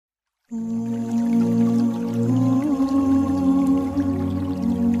Imam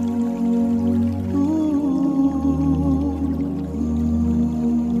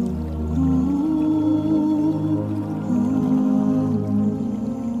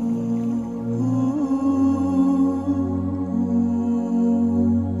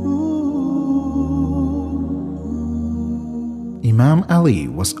Ali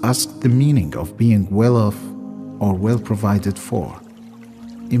was asked the meaning of being well off or well provided for.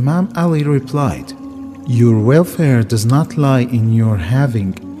 Imam Ali replied, "Your welfare does not lie in your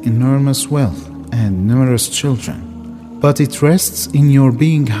having enormous wealth and numerous children, but it rests in your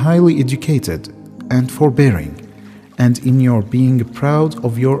being highly educated and forbearing, and in your being proud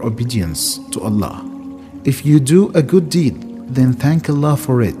of your obedience to Allah. If you do a good deed, then thank Allah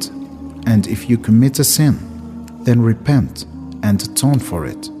for it, and if you commit a sin, then repent and atone for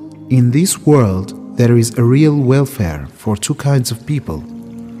it. In this world, there is a real welfare for two kinds of people.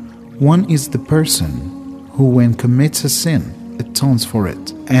 One is the person who, when commits a sin, atones for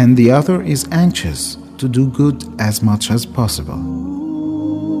it, and the other is anxious to do good as much as possible."